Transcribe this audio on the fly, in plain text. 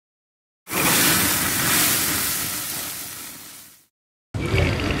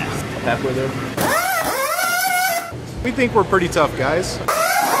halfway there. We think we're pretty tough guys.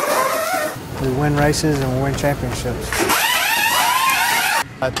 We win races and we win championships.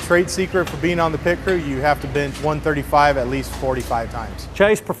 A trade secret for being on the pit crew, you have to bench 135 at least 45 times.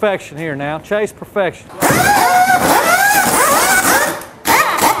 Chase perfection here now, chase perfection.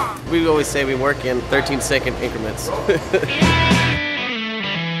 We always say we work in 13-second increments.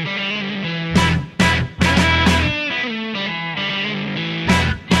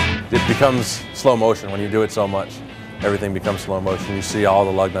 It becomes slow motion when you do it so much. Everything becomes slow motion. You see all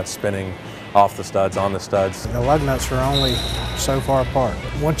the lug nuts spinning off the studs, on the studs. The lug nuts are only so far apart.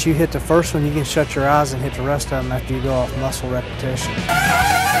 Once you hit the first one, you can shut your eyes and hit the rest of them after you go off muscle repetition.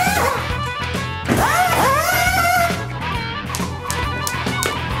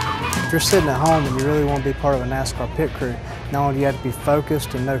 If you're sitting at home and you really want to be part of a NASCAR pit crew, not only do you have to be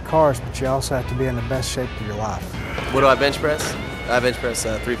focused and know cars, but you also have to be in the best shape of your life. What do I bench press? I bench press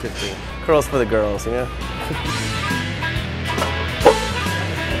 315. Curls for the girls, you know?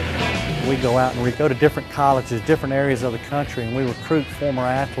 We go out and we go to different colleges, different areas of the country, and we recruit former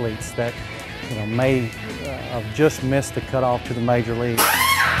athletes that, you know, may have just missed the cutoff to the major league.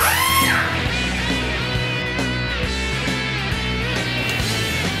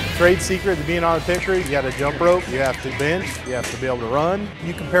 Trade secret to being on the pit crew, you got a jump rope, you have to bench, you have to be able to run.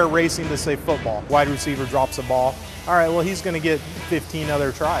 You compare racing to, say, football. Wide receiver drops a ball. All right, well, he's going to get 15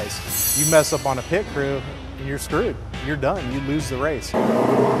 other tries. You mess up on a pit crew, and you're screwed. You're done. You lose the race.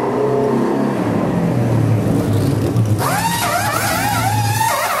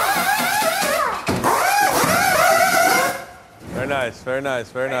 Very nice, very nice,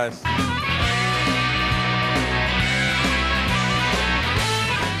 very nice.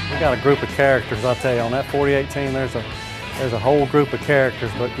 We got a group of characters, I'll tell you. On that 48 team, there's a whole group of characters,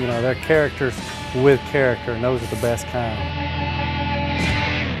 but you know, they're characters with character, and those are the best kind.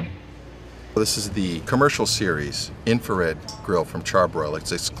 This is the commercial series infrared grill from Charbroil.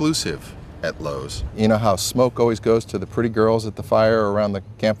 It's exclusive at Lowe's. You know how smoke always goes to the pretty girls at the fire or around the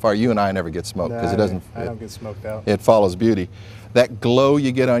campfire? You and I never get smoked because I don't get smoked out. It follows beauty. That glow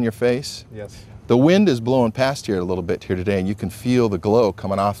you get on your face, Yes. the wind is blowing past here a little bit here today, and you can feel the glow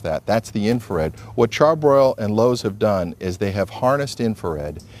coming off that. That's the infrared. What Charbroil and Lowe's have done is they have harnessed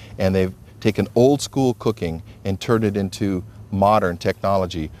infrared, and they've taken old school cooking and turned it into modern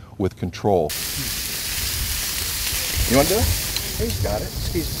technology with control. You want to do it? He's got it.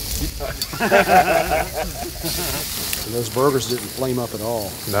 Excuse me. Those burgers didn't flame up at all.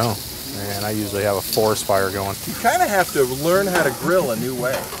 No. Man, I usually have a forest fire going. You kind of have to learn how to grill a new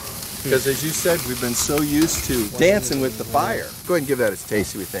way. Because as you said, we've been so used to dancing with the fire. Go ahead and give that its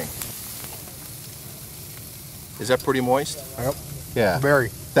taste, see what you think. Is that pretty moist? Yep. Yeah.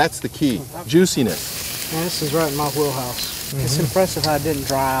 Very. That's the key. Juiciness. Man, this is right in my wheelhouse. It's impressive how it didn't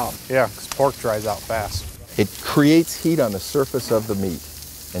dry out. Yeah, because pork dries out fast. It creates heat on the surface of the meat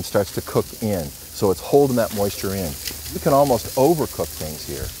and starts to cook in. So it's holding that moisture in. You can almost overcook things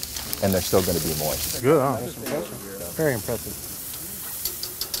here, and they're still going to be moist. Good, huh? Very impressive.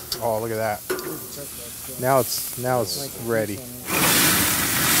 Oh, look at that. Now it's ready.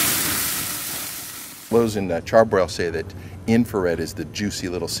 Lowe's and Charbroil say that infrared is the juicy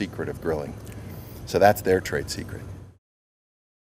little secret of grilling. So that's their trade secret.